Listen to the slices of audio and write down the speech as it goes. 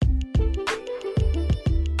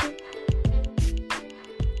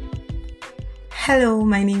Hello,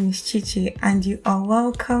 my name is Chichi and you are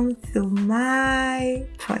welcome to my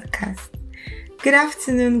podcast. Good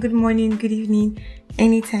afternoon, good morning, good evening,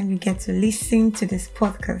 anytime you get to listen to this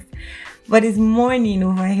podcast. But it's morning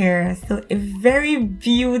over here, so a very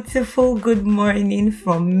beautiful good morning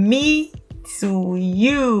from me to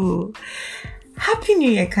you. Happy New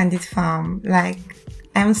Year, Candid Farm.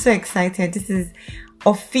 I'm so excited. This is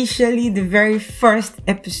officially the very first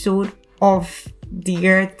episode of the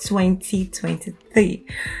year 2023.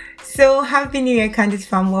 So happy New Year, Candid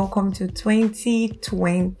Farm. Welcome to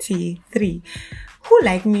 2023. Who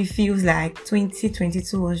like me feels like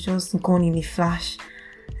 2022 was just gone in a flash?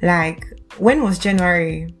 When was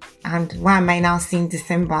January and why am I now seeing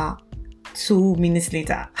December 2 minutes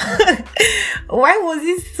later? Why was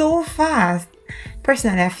it so fast?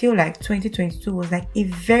 Personally, I feel like 2022 was like a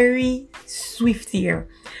very swift year.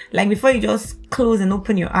 Before you just close and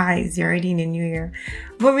open your eyes, you're already in a new year.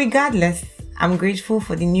 But regardless, I'm grateful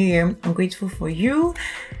for the new year. I'm grateful for you.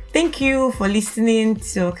 Thank you for listening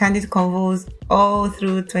to Candid Convos all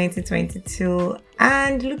through 2022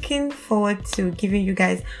 and looking forward to giving you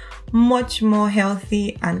guys much more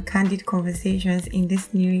healthy and candid conversations in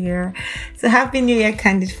this new year. So happy New Year,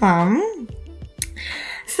 Candid Farm.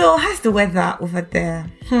 So how's the weather over there?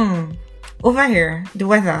 Over here, the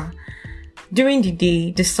weather. During the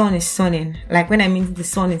day, the sun is sunning. When I mean the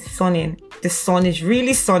sun is sunning, the sun is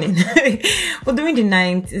really sunning. But during the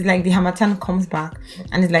night, it's like the Harmattan comes back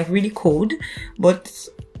and it's really cold. But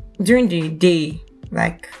during the day,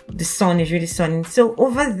 the sun is really sunning. So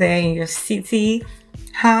over there in your city,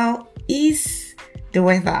 how is the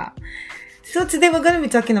weather? So today we're going to be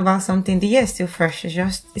talking about something. The year is still fresh.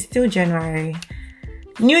 It's still January.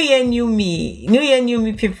 New year, new me. New year, new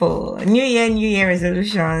me, people. New year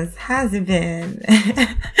resolutions. How's it been?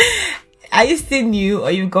 Are you still new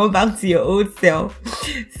or you've gone back to your old self?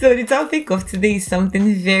 So the topic of today is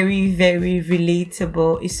something very, very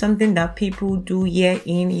relatable. It's something that people do year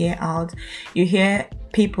in, year out. You hear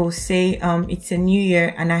people say, it's a new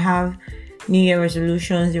year and I have New Year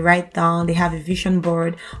resolutions. They write down, they have a vision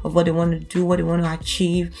board of what they want to do, what they want to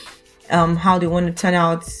achieve, how they want to turn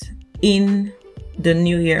out in the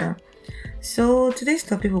new year. So today's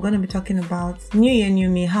topic, we're going to be talking about new year, new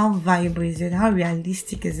me. How viable is it? How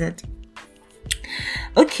realistic is it?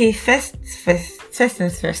 Okay, first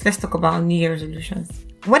things first, let's talk about New Year resolutions.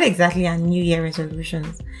 What exactly are New Year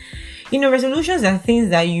resolutions? Resolutions are things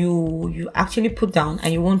that you actually put down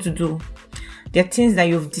and you want to do. They're things that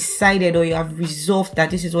you've decided or you have resolved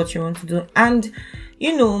that this is what you want to do. And,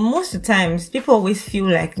 most of the times, people always feel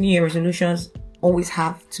like New Year resolutions always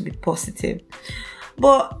have to be positive.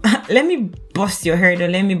 But let me bust your head or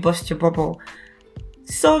let me bust your bubble.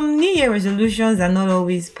 Some New Year resolutions are not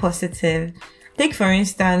always positive. Take, for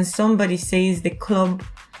instance, somebody says they club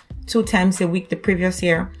 2 times a week the previous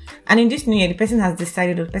year. And in this new year, the person has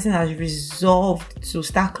decided or the person has resolved to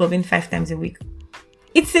start clubbing 5 times a week.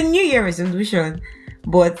 It's a New Year resolution,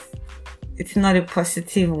 but it's not a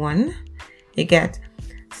positive one. You get?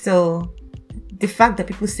 So the fact that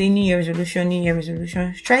people say New Year resolution,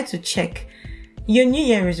 try to check your New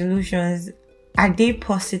Year resolutions. Are they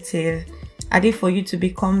positive? Are they for you to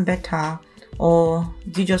become better? Or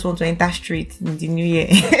do you just want to enter straight in the new year?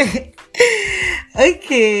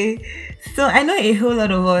 Okay. So I know a whole lot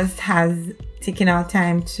of us has taken our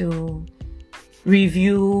time to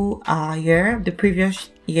review our year, the previous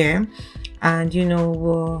year. And,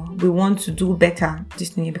 we want to do better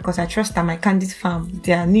this new year because I trust that my Candid Farm,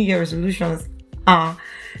 their New Year resolutions are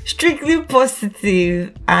strictly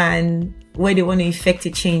positive and where they want to effect a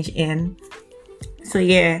change in. So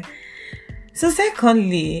yeah. So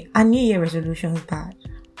secondly, are New Year resolutions bad?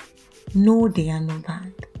 No, they are not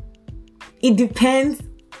bad. It depends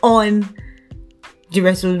on the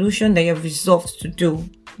resolution that you've resolved to do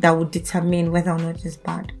that would determine whether or not it's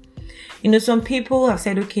bad. Some people have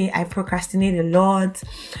said, okay, I procrastinate a lot.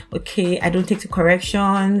 Okay, I don't take to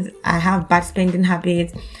corrections. I have bad spending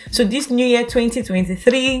habits. So this new year,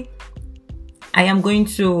 2023, I am going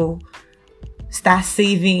to start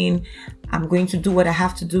saving. I'm going to do what I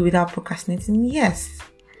have to do without procrastinating. Yes,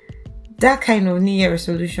 that kind of New Year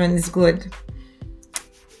resolution is good.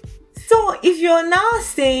 So if you're now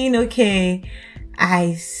saying, okay,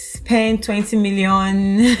 I spend 20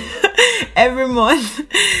 million every month,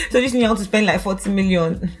 so this means I have to spend 40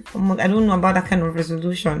 million. I don't know about that kind of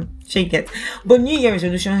resolution. Shake it. But New Year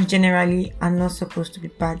resolutions generally are not supposed to be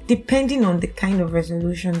bad, depending on the kind of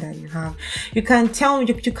resolution that you have. You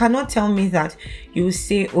cannot tell me that you will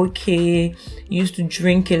say, okay, you used to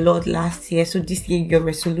drink a lot last year, so this year your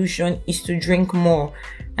resolution is to drink more,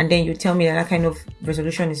 and then you tell me that kind of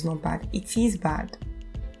resolution is not bad. It is bad.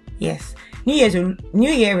 Yes, New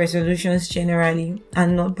Year resolutions generally are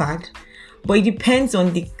not bad, but it depends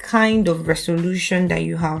on the kind of resolution that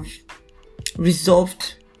you have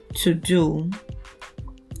resolved to do.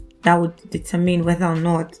 That would determine whether or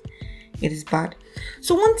not it is bad.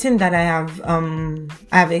 So one thing that I have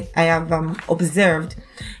observed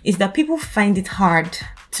is that people find it hard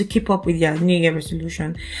to keep up with their New Year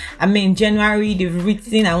resolution. I mean, January they've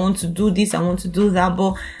written, I want to do this, I want to do that,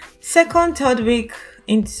 but second, third week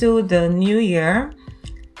into the new year,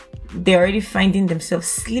 they're already finding themselves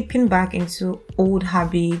slipping back into old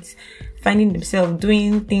habits, finding themselves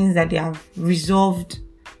doing things that they have resolved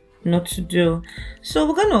not to do. So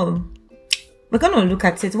we're gonna look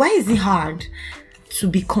at it. Why is it hard to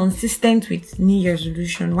be consistent with New Year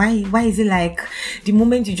resolution? Why is it like the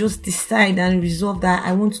moment you just decide and resolve that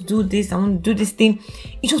I want to do this, I want to do this thing,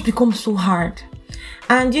 it just becomes so hard?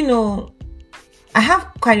 And I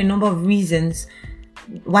have quite a number of reasons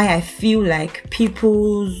why I feel like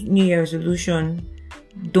people's New Year resolution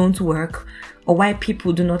don't work, or why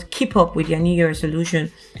people do not keep up with their New Year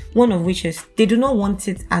resolution. One of which is they do not want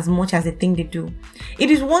it as much as they think they do.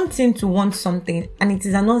 It is one thing to want something, and it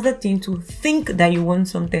is another thing to think that you want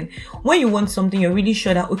something. When you want something, you're really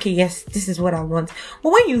sure that, okay, yes, this is what I want.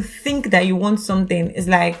 But when you think that you want something, it's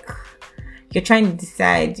like you're trying to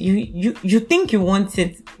decide. You think you want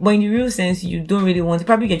it, but in the real sense, you don't really want it.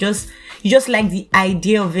 Probably you just like the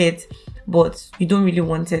idea of it, but you don't really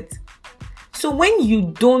want it. So when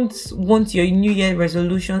you don't want your New Year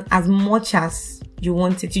resolution as much as you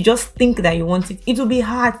want it, you just think that you want it, it will be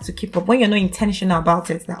hard to keep up when you're not intentional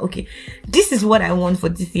about it. That, okay, this is what I want for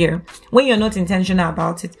this year. When you're not intentional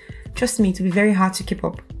about it, trust me, it will be very hard to keep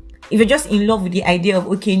up. If you're just in love with the idea of,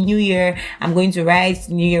 okay, New Year, I'm going to write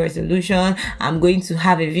New Year resolution, I'm going to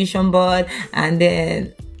have a vision board, and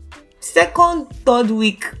then second, third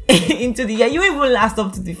week into the year, you even last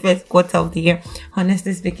up to the first quarter of the year,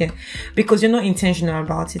 honestly speaking, because you're not intentional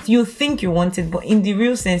about it. You think you want it, but in the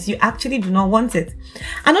real sense, you actually do not want it.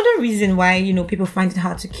 Another reason why, people find it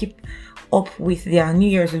hard to keep up with their New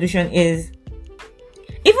Year resolution is,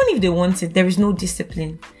 even if they want it, there is no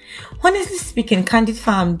discipline. Honestly speaking, candid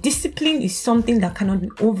farm, discipline is something that cannot be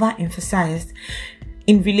overemphasized.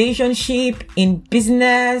 In relationship, in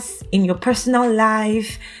business, in your personal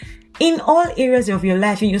life, in all areas of your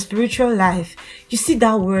life, in your spiritual life, you see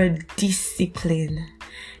that word discipline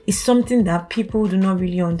is something that people do not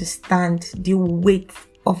really understand the weight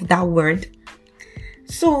of that word.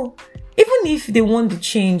 So even if they want to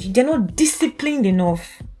change, they're not disciplined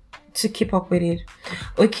enough to keep up with it.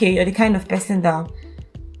 Okay, you're the kind of person that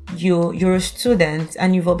you're a student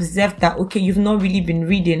and you've observed that, okay, you've not really been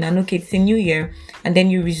reading, and okay, it's a new year, and then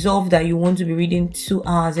you resolve that you want to be reading 2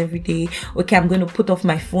 hours every day. Okay, I'm going to put off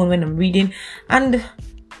my phone when I'm reading, and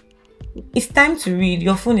it's time to read.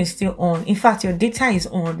 Your phone is still on. In fact, your data is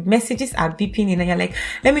on. Messages are beeping in and you're like,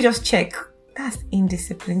 let me just check. That's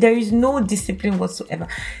indiscipline. There is no discipline whatsoever.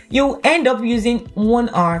 You end up using 1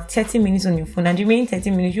 hour, 30 minutes on your phone, and the remaining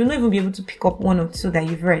 30 minutes, you'll not even be able to pick up 1 or 2 that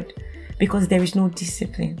you've read, because there is no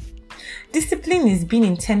discipline. Discipline is being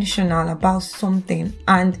intentional about something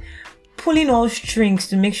and pulling all strings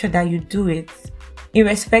to make sure that you do it,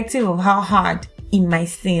 irrespective of how hard it might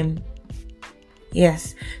seem.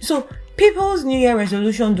 Yes. So people's New Year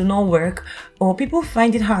resolution do not work, or people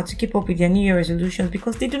find it hard to keep up with their New Year resolutions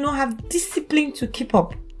because they do not have discipline to keep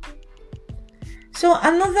up. So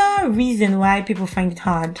another reason why people find it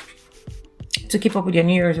hard to keep up with their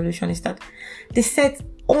New Year resolution is that they set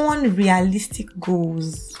unrealistic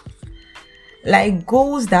goals. Like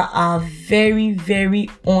goals that are very, very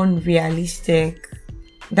unrealistic.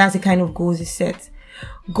 That's the kind of goals they set.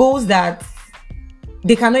 Goals that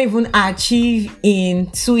they cannot even achieve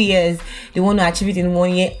in 2 years. They want to achieve it in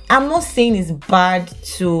 1 year. I'm not saying it's bad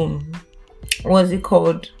to,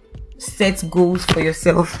 set goals for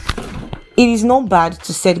yourself. It is not bad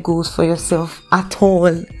to set goals for yourself at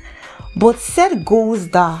all. But set goals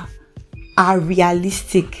that are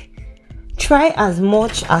realistic. Try as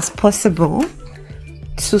much as possible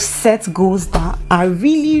to set goals that are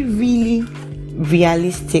really, really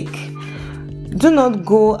realistic. Do not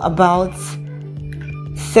go about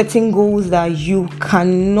setting goals that you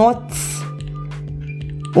cannot,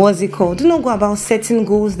 do not go about setting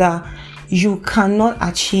goals that you cannot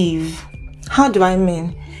achieve. How do I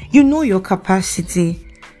mean? You know your capacity.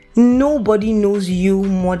 Nobody knows you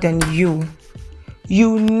more than you.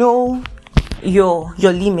 You know your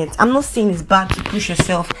limit. I'm not saying it's bad to push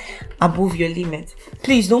yourself above your limit.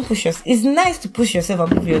 Please don't push yourself. It's nice to push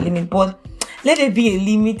yourself above your limit, but let there be a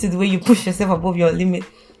limit to the way you push yourself above your limit,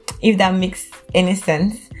 if that makes any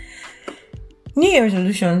sense. New Year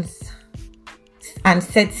resolutions, and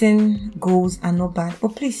setting goals are not bad,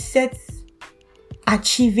 but please set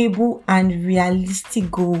achievable and realistic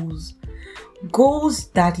goals. Goals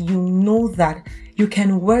that you know that you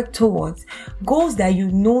can work towards. Goals that you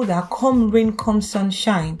know that come rain, come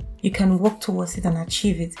sunshine, you can work towards it and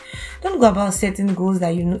achieve it. Don't go about setting goals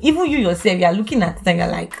that you know, even you yourself, you are looking at it and you're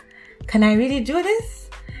like, can I really do this?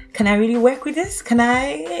 Can I really work with this? Can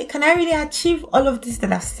I really achieve all of this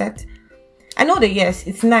that I've set? I know that yes,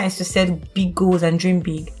 it's nice to set big goals and dream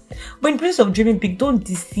big. But in place of dreaming big, don't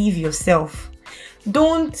deceive yourself.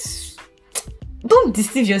 Don't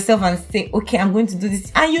deceive yourself and say, okay, I'm going to do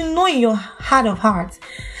this. And you know in your heart of hearts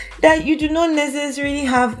that you do not necessarily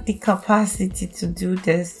have the capacity to do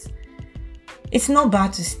this. It's not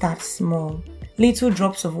bad to start small. Little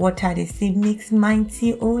drops of water, they say, makes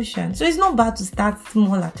mighty ocean. So it's not bad to start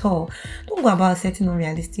small at all. Don't go about setting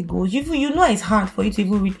unrealistic goals. You know it's hard for you to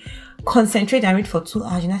even concentrate and read for 2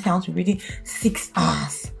 hours. You know, I want to read 6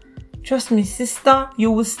 hours. Trust me, sister,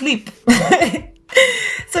 you will sleep.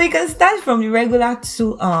 So you can start from the regular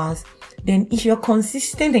 2 hours. Then if you're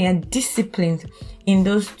consistent and you're disciplined in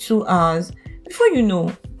those 2 hours, before you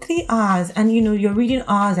know, 3 hours, and you know your reading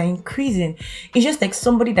hours are increasing. It's just like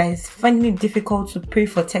somebody that is finding it difficult to pray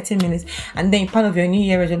for 30 minutes, and then part of your New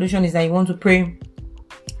Year resolution is that you want to pray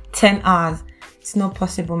 10 hours. It's not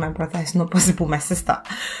possible, my brother. It's not possible, my sister.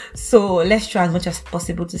 So let's try as much as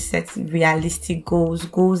possible to set realistic goals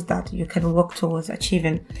that you can work towards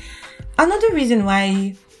achieving. Another reason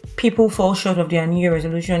why people fall short of their New Year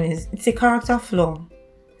resolution is it's a character flaw.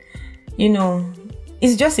 You know,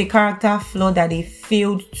 it's just a character flaw that they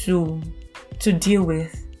failed to deal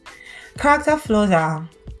with. Character flaws are,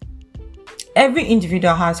 every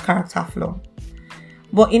individual has character flaw.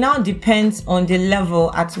 But it now depends on the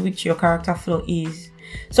level at which your character flaw is.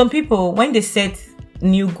 Some people, when they set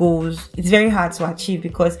new goals, it's very hard to achieve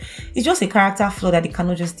because it's just a character flaw that they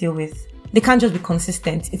cannot just deal with. They can't just be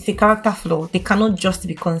consistent. It's a character flaw. They cannot just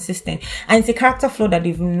be consistent. And it's a character flaw that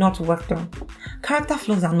they've not worked on. Character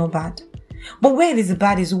flaws are not bad. But where it is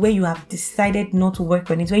bad is where you have decided not to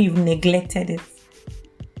work on it, where you've neglected it.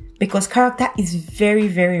 Because character is very,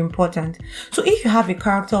 very important. So if you have a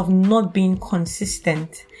character of not being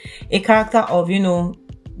consistent, a character of, you know,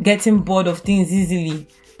 getting bored of things easily,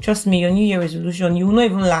 trust me, your New Year resolution, you will not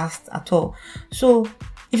even last at all. So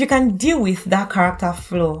if you can deal with that character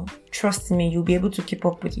flaw, trust me, you'll be able to keep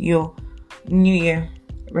up with your New Year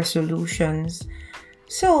resolutions.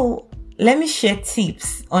 So let me share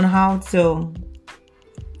tips on how to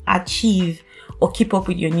achieve or keep up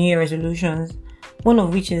with your New Year resolutions. One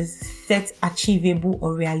of which is set achievable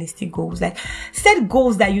or realistic goals. Like set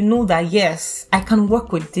goals that you know that yes, I can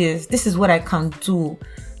work with this. This is what I can do.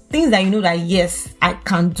 Things that you know that yes, I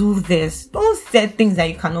can do this. Don't set things that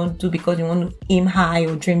you cannot do because you want to aim high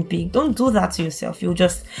or dream big. Don't do that to yourself. You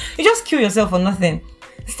just kill yourself for nothing.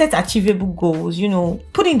 Set achievable goals. You know,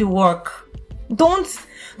 put in the work. Don't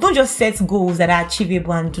just set goals that are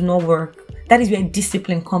achievable and do not work. That is where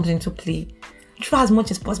discipline comes into play. Try as much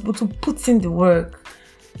as possible to put in the work.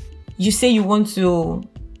 You say you want to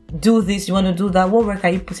do this, you want to do that. What work are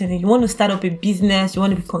you putting in? You want to start up a business. You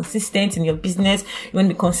want to be consistent in your business. You want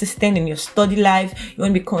to be consistent in your study life. You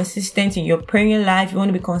want to be consistent in your praying life. You want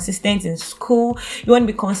to be consistent in school. You want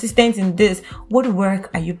to be consistent in this. What work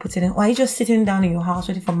are you putting in? Or are you just sitting down in your house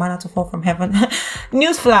waiting for manna to fall from heaven?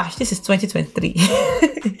 Newsflash, this is 2023.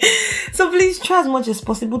 So please try as much as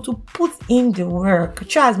possible to put in the work.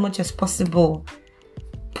 Try as much as possible.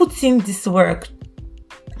 Put in this work.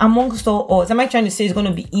 Amongst all odds, am I trying to say it's going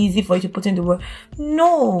to be easy for you to put in the work?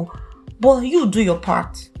 No, but you do your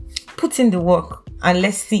part. Put in the work and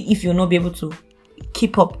let's see if you'll not be able to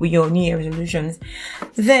keep up with your New Year resolutions.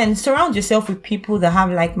 Then surround yourself with people that have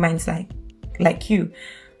like minds like you.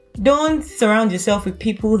 Don't surround yourself with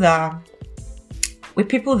people that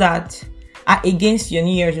are against your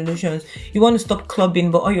New Year resolutions. You want to stop clubbing,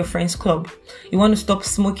 but all your friends club. You want to stop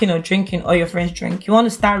smoking or drinking, all your friends drink. You want to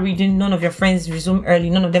start reading, none of your friends resume early.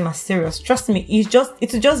 None of them are serious. Trust me, it'll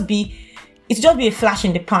just be a flash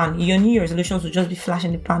in the pan. Your New Year resolutions will just be flash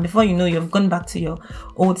in the pan. Before you know, you've gone back to your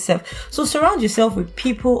old self. So surround yourself with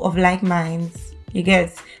people of like minds. You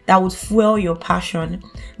get that would fuel your passion.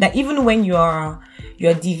 That even when you're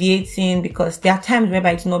deviating, because there are times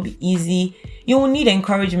whereby it will not be easy. You will need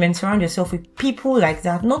encouragement. Surround yourself with people like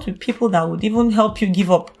that, not with people that would even help you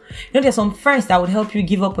give up. You know, there's some friends that would help you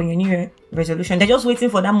give up on your New Year resolution. They're just waiting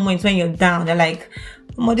for that moment when you're down. They're like,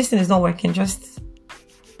 "Oh, this thing is not working. Just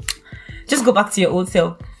go back to your old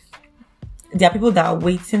self." There are people that are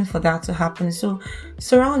waiting for that to happen. So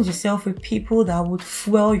surround yourself with people that would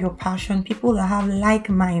fuel your passion, people that have like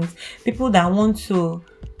minds, people that want to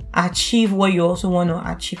achieve what you also want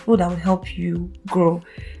to achieve, people that will help you grow.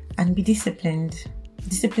 And be disciplined.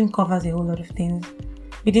 Discipline covers a whole lot of things.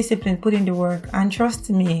 Be disciplined, put in the work, and trust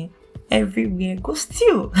me, everywhere goes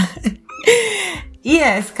still.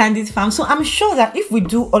 Yes, Candid Fam. So I'm sure that if we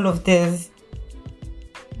do all of this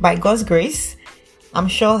by God's grace, I'm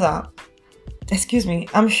sure that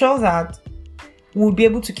we'll be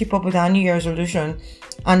able to keep up with our New Year resolution.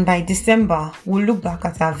 And by December, we'll look back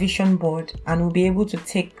at our vision board and we'll be able to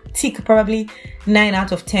tick probably 9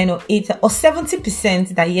 out of 10 or 8 or 70%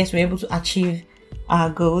 that yes, we're able to achieve our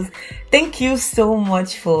goals. Thank you so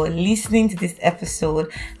much for listening to this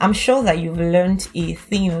episode. I'm sure that you've learned a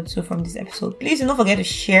thing or two from this episode. Please do not forget to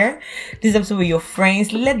share this episode with your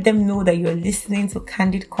friends. Let them know that you're listening to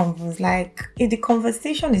Candid Convos. Like, if the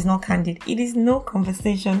conversation is not candid, it is no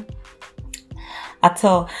conversation at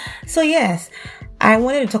all. So yes, I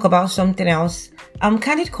wanted to talk about something else.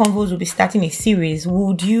 Candid Convos will be starting a series.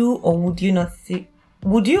 Would you or would you not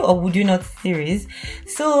series.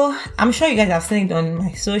 So I'm sure you guys have seen it on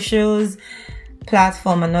my socials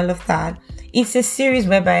platform and all of that. It's a series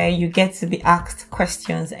whereby you get to be asked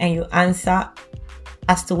questions and you answer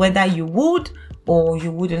as to whether you would or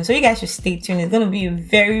you wouldn't. So you guys should stay tuned. It's going to be a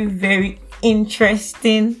very, very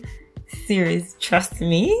interesting series. Trust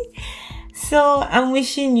me. So I'm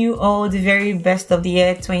wishing you all the very best of the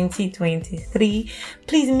year 2023.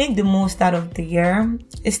 Please make the most out of the year.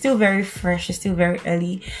 It's still very fresh. It's still very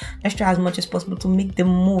early. Let's try as much as possible to make the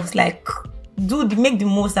most, make the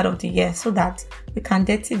most out of the year so that we can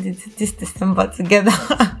get to this December together.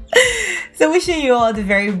 So wishing you all the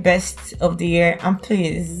very best of the year, and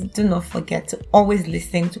please do not forget to always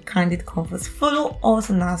listen to Candid Convos. Follow us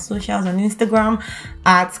on our socials on Instagram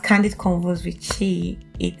at Candid Convos with Chi.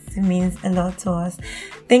 It means a lot to us.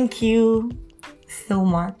 Thank you so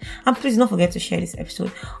much, and please don't forget to share this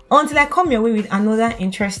episode. Until I come your way with another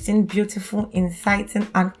interesting, beautiful, inciting,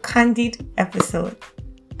 and candid episode,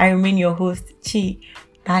 I remain your host, Chi.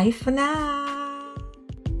 Bye for now.